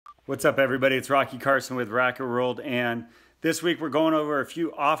What's up, everybody? It's Rocky Carson with RacquetWorld, and this week we're going over a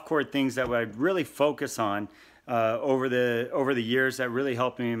few off-court things that I really focus on over the years that really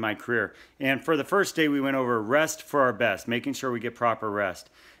helped me in my career. And for the first day, we went over rest for our best, making sure we get proper rest.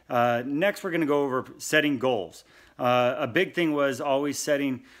 Next, we're going to go over setting goals. A big thing was always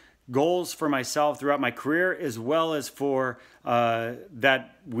setting goals for myself throughout my career, as well as for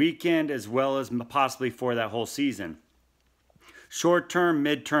that weekend, as well as possibly for that whole season. Short-term,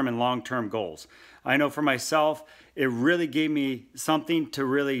 mid-term, and long-term goals. I know for myself, it really gave me something to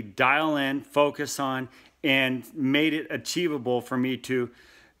really dial in, focus on, and made it achievable for me to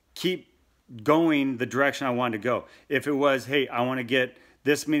keep going the direction I wanted to go. If it was, hey, I want to get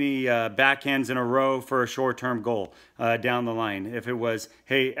this many backhands in a row for a short-term goal down the line. If it was,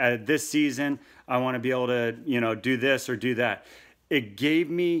 hey, this season, I want to be able to, do this or do that. It gave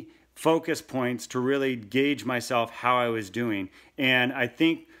me focus points to really gauge myself how I was doing. And I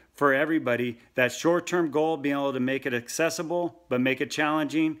think for everybody, that short-term goal, being able to make it accessible, but make it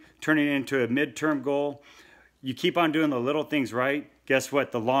challenging, turning it into a mid-term goal, you keep on doing the little things right, guess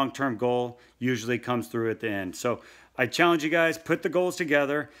what? The long-term goal usually comes through at the end. So I challenge you guys, put the goals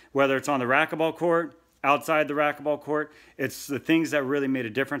together, whether it's on the racquetball court, outside the racquetball court. It's the things that really made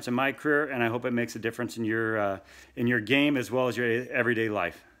a difference in my career, and I hope it makes a difference in your game as well as your everyday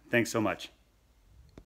life. Thanks so much.